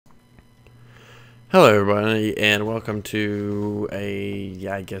Hello everybody, and welcome to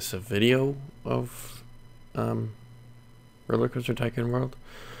I guess a video of Roller Coaster Tycoon World.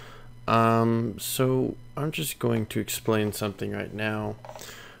 So I'm just going to explain something right now.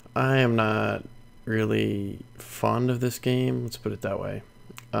 I am not really fond of this game, let's put it that way.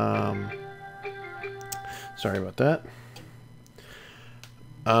 Sorry about that.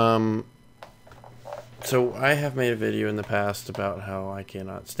 So I have made a video in the past about how I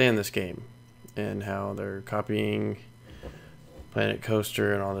cannot stand this game and how they're copying Planet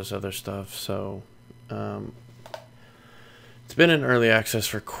Coaster and all this other stuff. So it's been in early access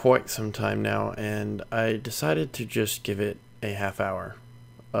for quite some time now, and I decided to just give it a half hour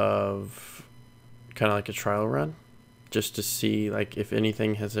of kind of like a trial run, just to see like if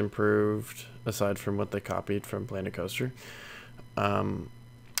anything has improved aside from what they copied from Planet Coaster.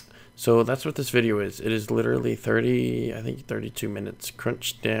 So that's what this video is. It is literally 32 minutes,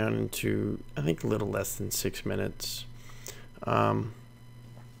 crunched down into, I think, a little less than 6 minutes.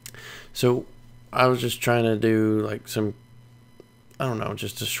 So I was just trying to do like some, I don't know,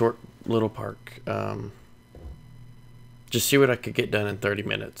 just a short little park. Just see what I could get done in 30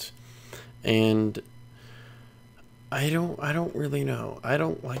 minutes. And I don't really know. I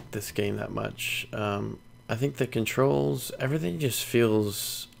don't like this game that much. I think the controls, everything just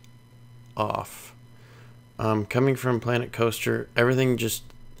feels off. Coming from Planet Coaster, everything just,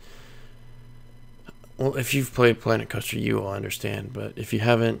 well, if you've played Planet Coaster you will understand, but if you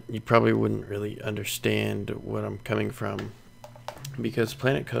haven't, you probably wouldn't really understand what I'm coming from, because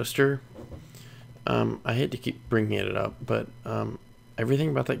Planet Coaster, I hate to keep bringing it up, but everything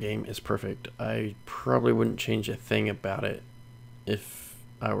about that game is perfect. I probably wouldn't change a thing about it if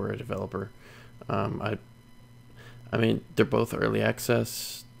I were a developer. I mean, they're both early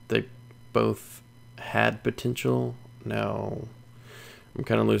access. They both had potential. Now I'm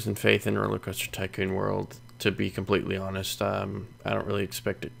kind of losing faith in Roller Coaster Tycoon World, to be completely honest. I don't really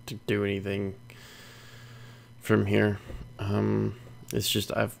expect it to do anything from here. It's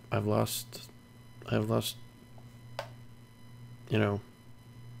just I've lost, you know,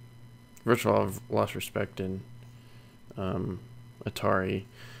 first of all, I've lost respect in Atari,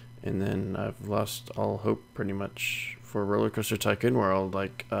 and then I've lost all hope pretty much for Roller Coaster Tycoon World.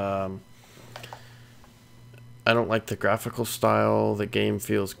 Like, I don't like the graphical style. The game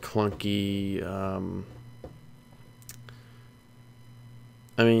feels clunky.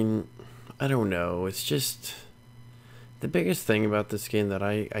 I mean, I don't know. It's just, the biggest thing about this game that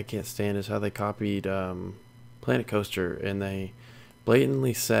I can't stand is how they copied Planet Coaster, and they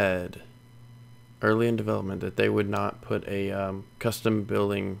blatantly said early in development that they would not put a custom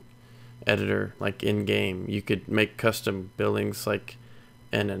building editor like in game. You could make custom buildings like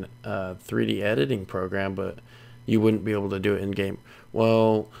in a 3D editing program, but you wouldn't be able to do it in game.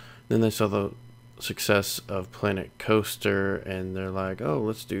 Well, then they saw the success of Planet Coaster, and they're like, oh,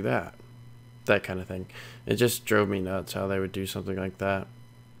 let's do that kind of thing. It just drove me nuts how they would do something like that.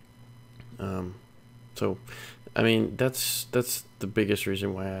 So I mean, that's the biggest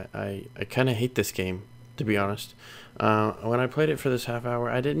reason why I kind of hate this game, to be honest. When I played it for this half hour,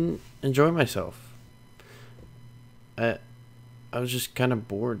 I didn't enjoy myself. I was just kind of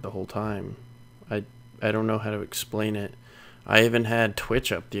bored the whole time. I don't know how to explain it. I even had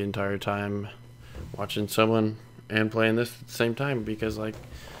Twitch up the entire time, watching someone and playing this at the same time, because like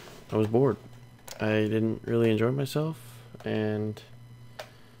I was bored. I didn't really enjoy myself, and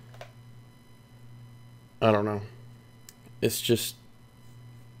I don't know. It's just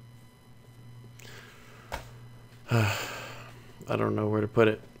I don't know where to put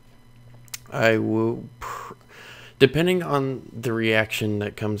it. I will, depending on the reaction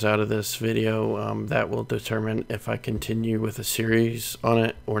that comes out of this video, that will determine if I continue with a series on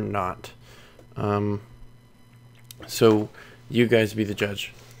it or not. So you guys be the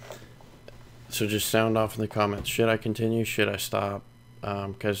judge. So just sound off in the comments. Should I continue? Should I stop?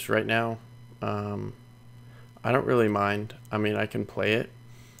 Because right now, I don't really mind. I mean, I can play it.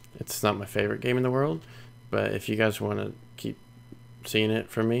 It's not my favorite game in the world, but if you guys want to keep seeing it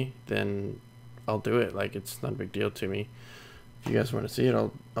from me, then I'll do it. Like, it's not a big deal to me. If you guys want to see it,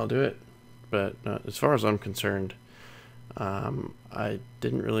 I'll do it. But as far as I'm concerned, I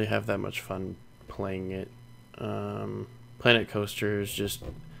didn't really have that much fun playing it. Planet Coaster is just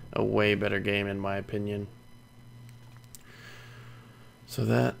a way better game in my opinion. So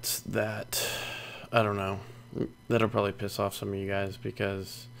that's that. I don't know. That'll probably piss off some of you guys,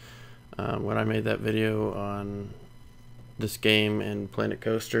 because when I made that video on this game and Planet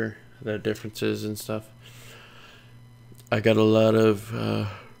Coaster, the differences and stuff, I got a lot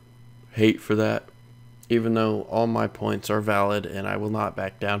of hate for that, even though all my points are valid and I will not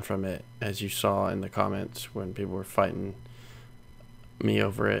back down from it, as you saw in the comments when people were fighting me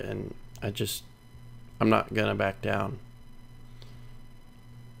over it, and I'm not gonna back down.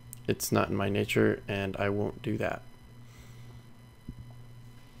 It's not in my nature, and I won't do that.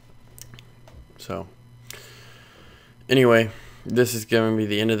 So anyway, this is going to be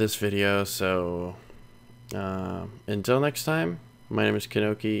the end of this video, so until next time, my name is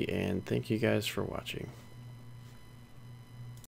Kenoci, and thank you guys for watching.